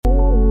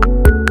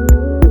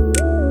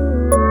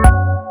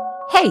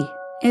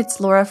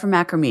It's Laura from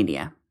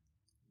Macromedia.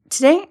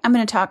 Today, I'm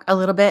going to talk a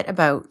little bit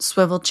about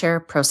swivel chair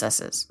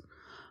processes,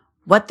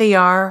 what they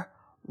are,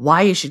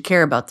 why you should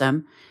care about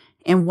them,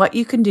 and what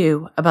you can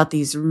do about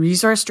these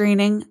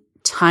resource-draining,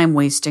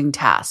 time-wasting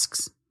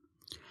tasks.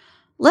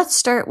 Let's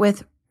start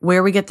with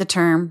where we get the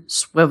term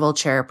swivel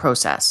chair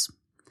process.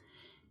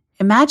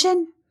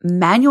 Imagine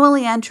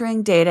manually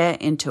entering data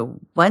into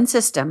one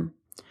system,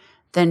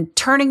 then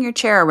turning your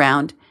chair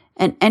around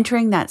and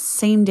entering that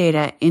same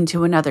data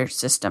into another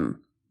system.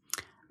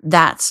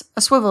 That's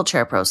a swivel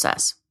chair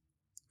process.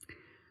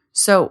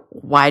 So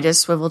why does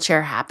swivel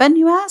chair happen,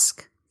 you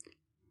ask?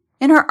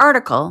 In our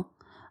article,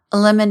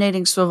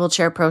 Eliminating Swivel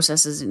Chair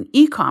Processes in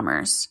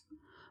E-commerce,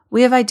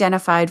 we have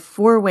identified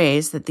 4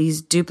 ways that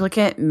these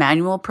duplicate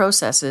manual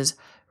processes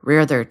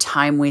rear their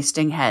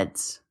time-wasting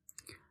heads.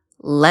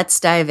 Let's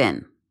dive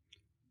in.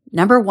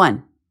 Number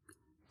 1,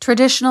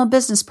 traditional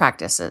business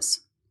practices.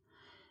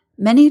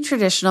 Many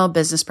traditional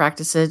business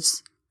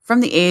practices from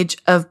the age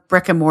of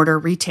brick-and-mortar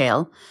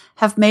retail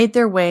have made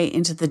their way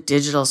into the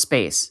digital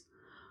space.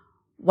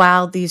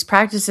 While these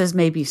practices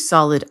may be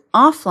solid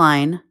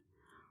offline,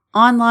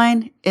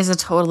 online is a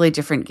totally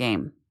different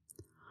game.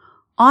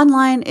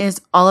 Online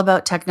is all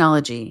about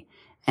technology,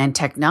 and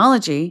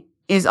technology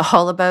is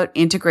all about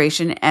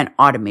integration and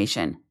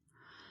automation.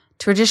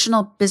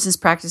 Traditional business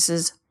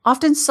practices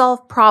often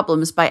solve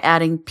problems by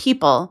adding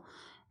people,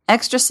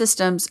 extra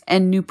systems,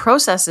 and new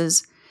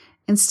processes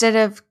instead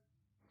of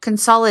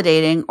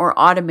consolidating or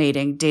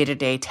automating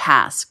day-to-day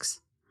tasks.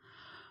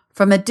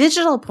 From a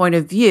digital point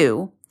of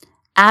view,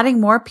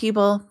 adding more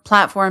people,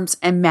 platforms,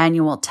 and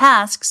manual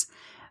tasks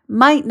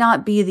might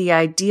not be the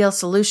ideal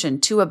solution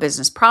to a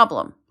business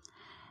problem.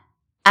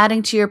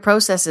 Adding to your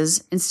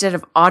processes instead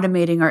of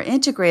automating or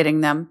integrating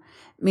them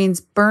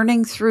means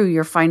burning through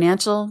your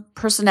financial,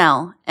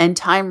 personnel, and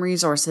time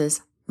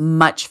resources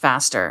much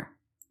faster.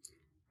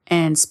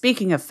 And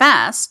speaking of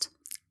fast,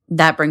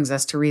 that brings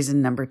us to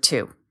reason number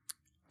 2,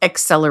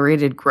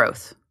 accelerated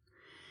growth.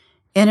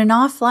 In an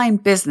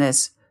offline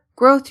business,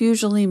 growth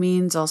usually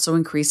means also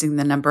increasing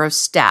the number of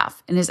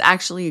staff and is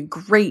actually a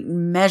great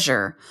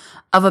measure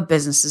of a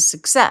business's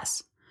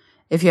success.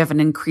 If you have an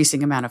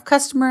increasing amount of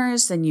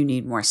customers, then you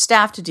need more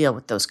staff to deal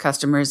with those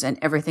customers and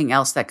everything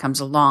else that comes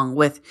along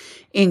with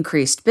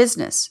increased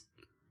business.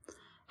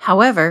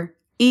 However,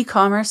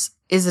 e-commerce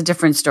is a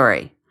different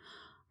story.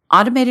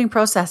 Automating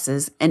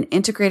processes and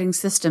integrating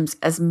systems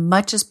as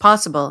much as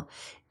possible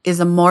is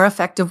a more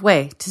effective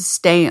way to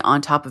stay on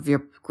top of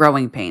your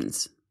growing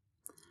pains.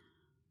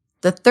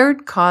 The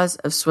third cause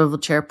of swivel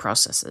chair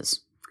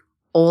processes: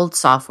 old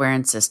software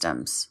and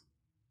systems.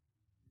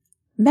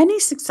 Many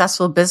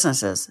successful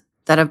businesses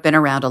that have been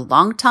around a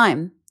long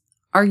time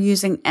are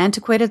using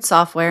antiquated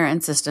software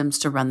and systems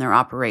to run their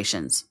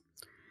operations.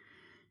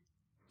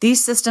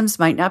 These systems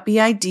might not be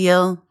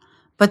ideal,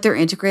 but they're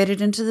integrated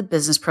into the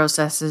business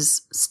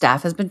processes,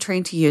 staff has been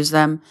trained to use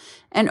them,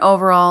 and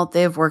overall,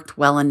 they have worked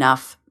well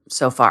enough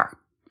so far.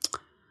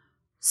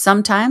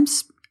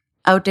 Sometimes,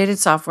 outdated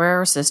software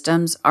or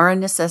systems are a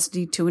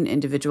necessity to an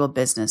individual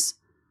business.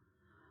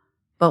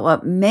 But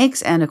what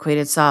makes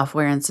antiquated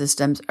software and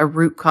systems a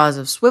root cause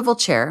of swivel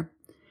chair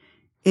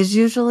is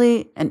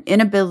usually an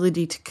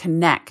inability to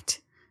connect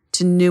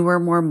to newer,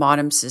 more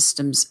modern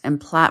systems and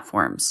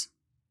platforms.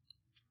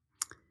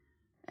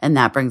 And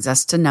that brings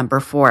us to number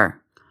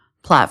 4,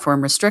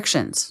 platform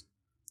restrictions.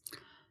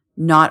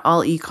 Not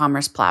all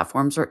e-commerce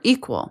platforms are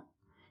equal.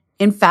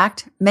 In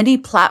fact, many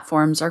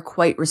platforms are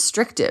quite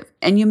restrictive,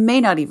 and you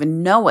may not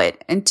even know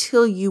it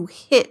until you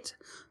hit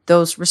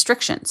those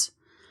restrictions.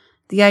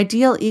 The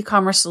ideal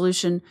e-commerce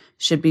solution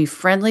should be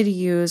friendly to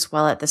use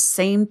while at the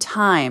same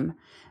time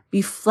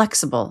be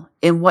flexible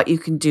in what you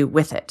can do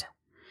with it.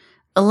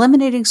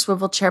 Eliminating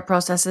swivel chair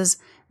processes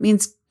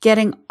means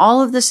getting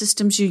all of the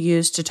systems you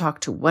use to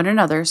talk to one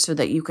another so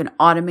that you can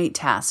automate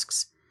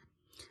tasks.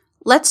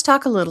 Let's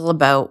talk a little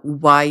about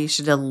why you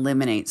should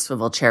eliminate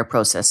swivel chair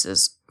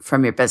processes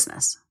from your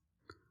business.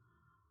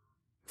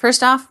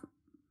 First off,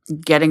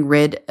 getting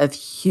rid of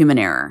human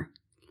error.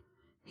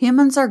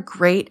 Humans are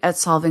great at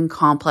solving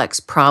complex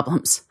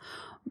problems,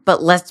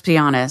 but let's be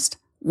honest,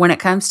 when it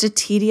comes to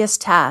tedious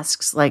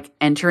tasks like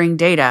entering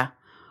data,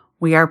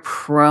 we are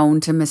prone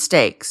to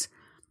mistakes.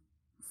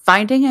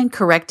 Finding and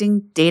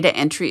correcting data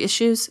entry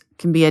issues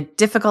can be a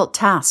difficult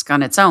task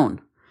on its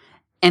own,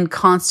 and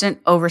constant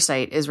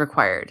oversight is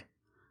required.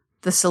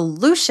 The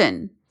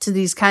solution to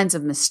these kinds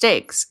of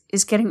mistakes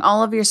is getting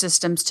all of your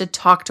systems to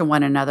talk to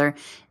one another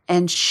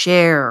and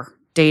share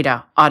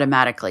data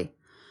automatically.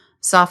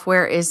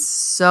 Software is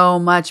so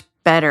much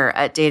better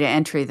at data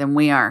entry than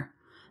we are.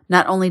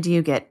 Not only do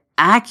you get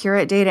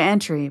accurate data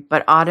entry,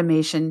 but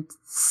automation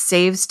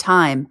saves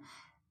time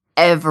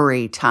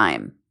every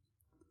time.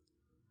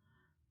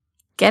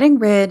 Getting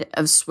rid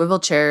of swivel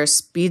chairs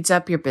speeds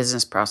up your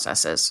business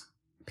processes,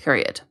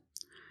 period.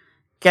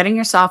 Getting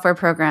your software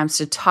programs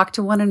to talk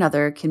to one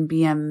another can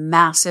be a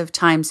massive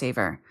time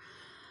saver.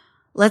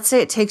 Let's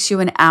say it takes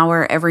you an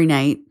hour every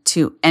night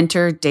to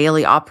enter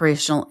daily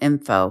operational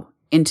info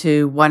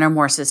into one or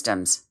more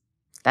systems.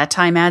 That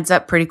time adds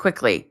up pretty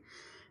quickly.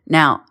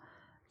 Now,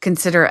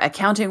 consider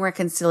accounting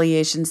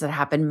reconciliations that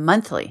happen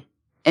monthly.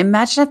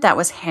 Imagine if that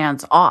was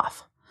hands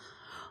off.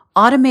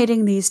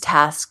 Automating these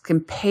tasks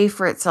can pay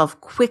for itself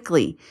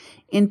quickly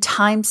in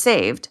time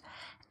saved,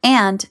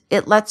 and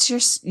it lets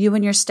you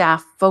and your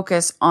staff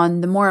focus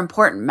on the more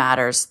important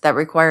matters that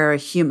require a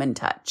human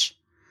touch.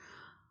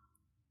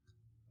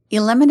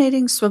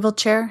 Eliminating swivel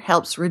chair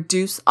helps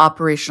reduce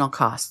operational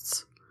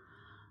costs.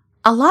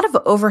 A lot of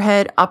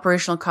overhead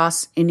operational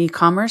costs in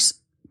e-commerce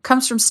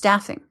comes from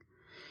staffing.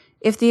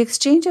 If the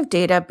exchange of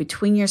data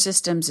between your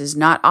systems is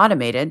not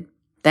automated,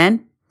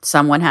 then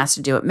someone has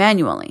to do it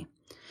manually.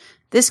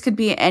 This could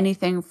be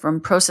anything from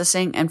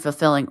processing and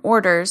fulfilling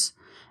orders,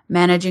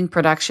 managing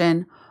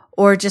production,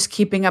 or just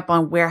keeping up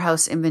on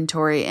warehouse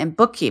inventory and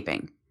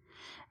bookkeeping.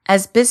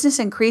 As business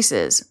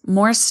increases,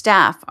 more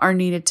staff are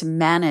needed to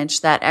manage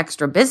that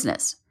extra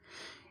business.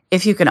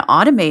 If you can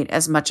automate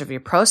as much of your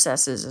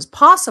processes as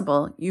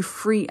possible, you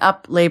free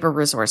up labor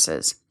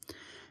resources.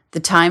 The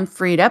time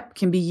freed up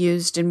can be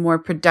used in more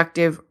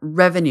productive,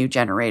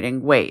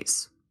 revenue-generating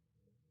ways.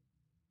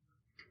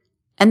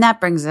 And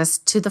that brings us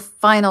to the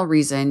final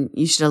reason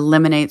you should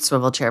eliminate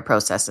swivel chair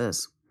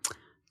processes: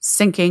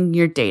 syncing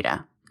your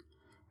data.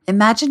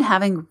 Imagine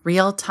having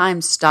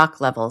real-time stock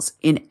levels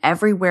in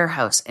every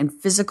warehouse and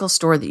physical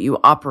store that you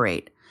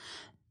operate.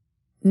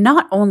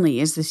 Not only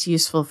is this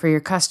useful for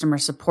your customer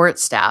support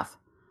staff,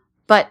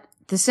 but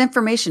this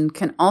information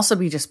can also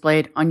be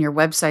displayed on your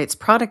website's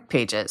product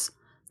pages,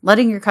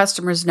 letting your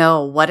customers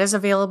know what is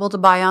available to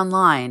buy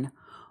online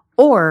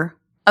or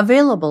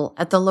available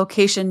at the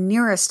location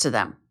nearest to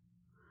them.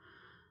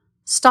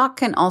 Stock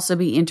can also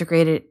be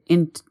integrated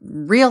in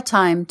real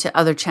time to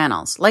other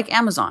channels, like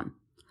Amazon.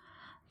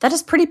 That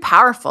is pretty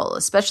powerful,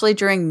 especially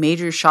during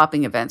major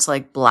shopping events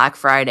like Black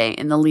Friday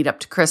in the lead up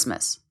to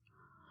Christmas.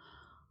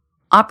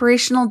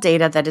 Operational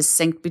data that is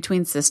synced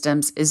between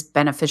systems is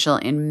beneficial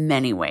in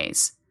many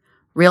ways.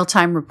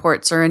 Real-time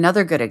reports are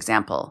another good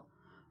example.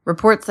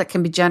 Reports that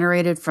can be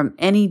generated from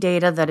any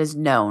data that is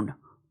known.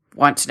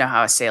 Want to know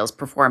how a sale is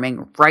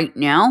performing right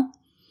now?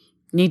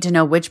 Need to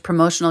know which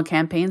promotional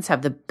campaigns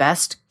have the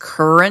best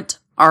current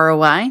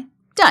ROI?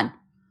 Done.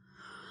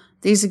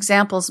 These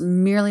examples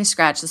merely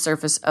scratch the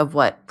surface of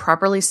what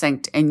properly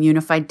synced and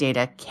unified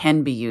data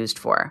can be used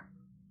for.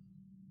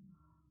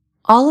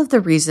 All of the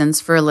reasons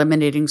for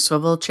eliminating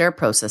swivel chair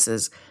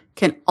processes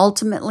can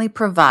ultimately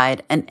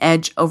provide an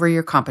edge over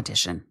your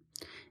competition.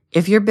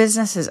 If your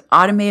business is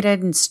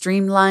automated and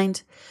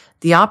streamlined,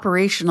 the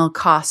operational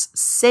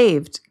costs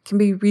saved can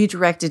be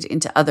redirected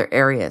into other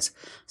areas,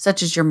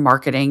 such as your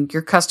marketing,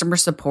 your customer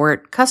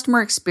support,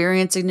 customer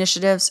experience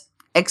initiatives,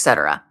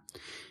 etc.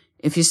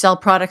 If you sell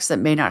products that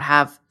may not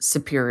have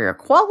superior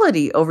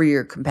quality over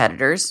your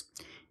competitors,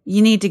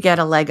 you need to get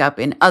a leg up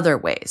in other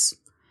ways.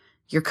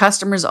 Your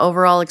customer's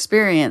overall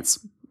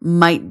experience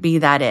might be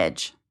that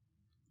edge.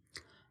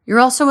 You're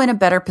also in a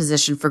better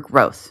position for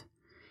growth.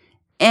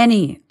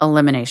 Any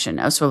elimination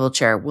of swivel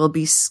chair will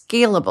be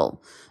scalable,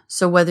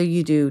 so whether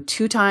you do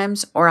 2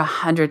 times or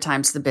 100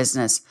 times the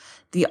business,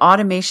 the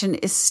automation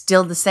is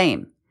still the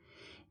same.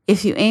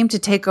 If you aim to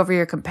take over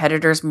your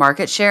competitors'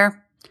 market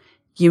share,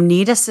 you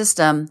need a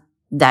system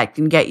that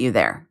can get you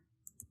there.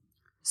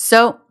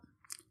 So,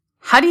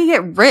 how do you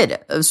get rid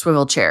of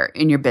swivel chair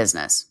in your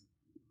business?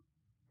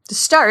 To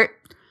start,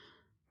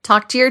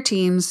 talk to your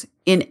teams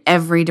in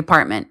every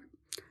department.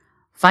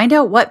 Find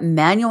out what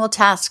manual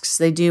tasks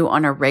they do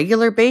on a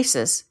regular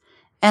basis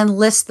and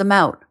list them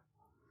out.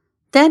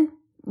 Then,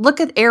 look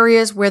at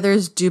areas where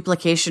there's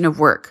duplication of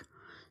work.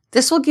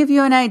 This will give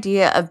you an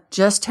idea of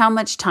just how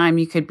much time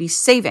you could be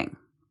saving.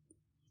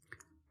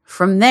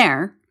 From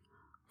there,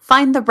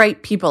 find the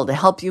right people to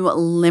help you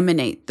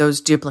eliminate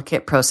those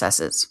duplicate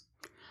processes.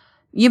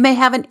 You may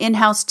have an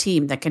in-house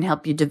team that can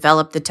help you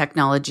develop the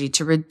technology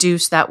to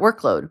reduce that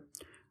workload.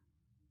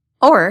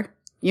 Or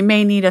you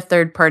may need a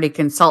third-party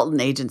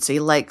consultant agency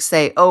like,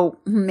 say,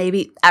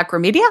 maybe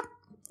Acromedia,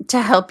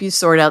 to help you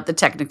sort out the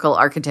technical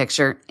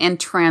architecture and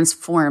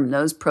transform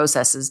those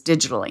processes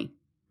digitally.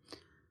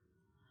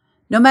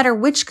 No matter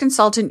which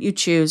consultant you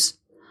choose,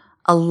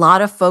 a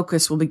lot of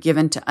focus will be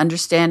given to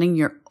understanding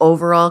your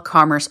overall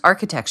commerce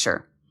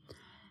architecture.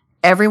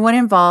 Everyone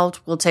involved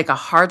will take a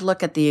hard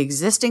look at the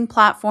existing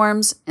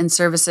platforms and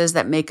services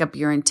that make up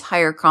your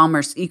entire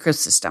commerce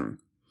ecosystem.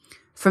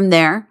 From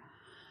there,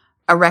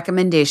 a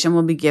recommendation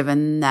will be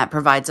given that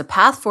provides a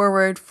path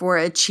forward for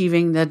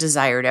achieving the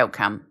desired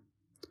outcome.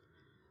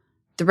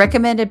 The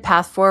recommended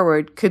path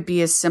forward could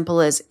be as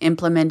simple as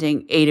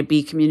implementing A to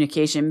B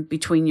communication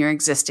between your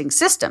existing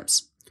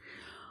systems.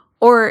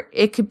 Or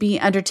it could be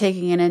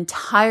undertaking an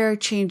entire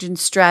change in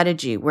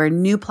strategy where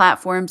new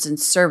platforms and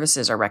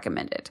services are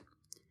recommended.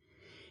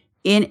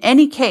 In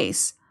any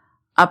case,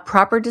 a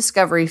proper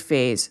discovery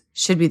phase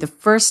should be the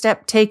first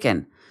step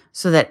taken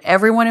so that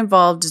everyone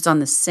involved is on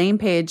the same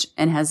page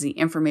and has the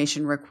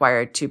information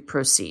required to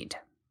proceed.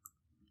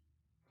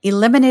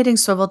 Eliminating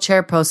swivel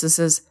chair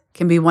processes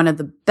can be one of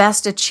the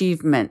best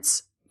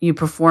achievements you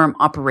perform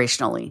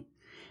operationally.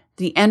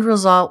 The end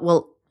result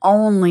will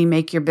only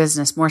make your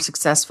business more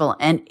successful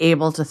and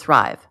able to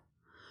thrive.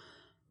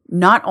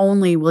 Not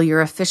only will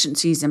your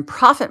efficiencies and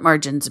profit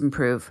margins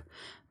improve,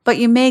 but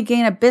you may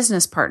gain a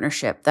business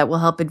partnership that will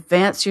help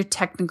advance your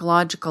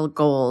technological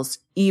goals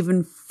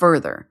even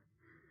further.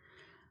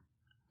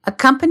 A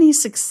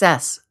company's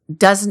success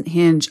doesn't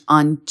hinge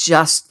on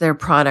just their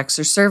products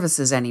or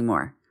services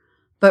anymore,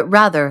 but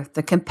rather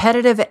the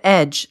competitive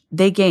edge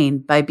they gain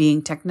by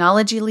being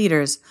technology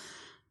leaders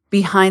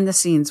behind the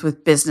scenes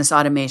with business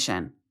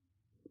automation.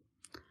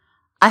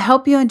 I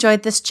hope you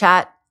enjoyed this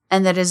chat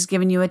and that it has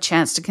given you a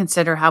chance to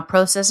consider how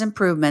process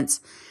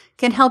improvements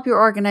can help your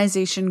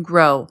organization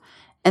grow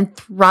and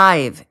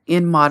thrive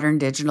in modern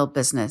digital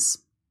business.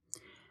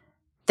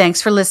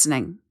 Thanks for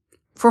listening.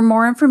 For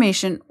more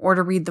information or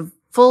to read the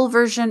full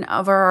version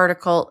of our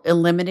article,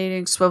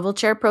 Eliminating Swivel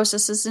Chair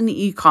Processes in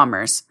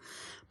E-commerce,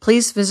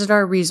 please visit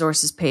our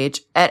resources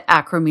page at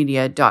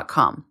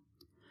acromedia.com.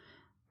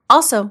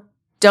 Also,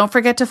 don't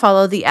forget to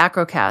follow the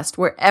Acrocast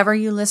wherever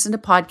you listen to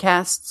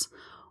podcasts,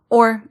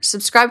 or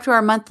subscribe to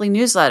our monthly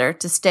newsletter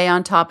to stay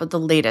on top of the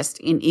latest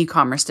in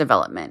e-commerce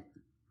development.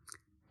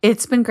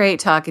 It's been great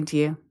talking to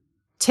you.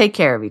 Take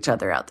care of each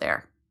other out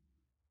there.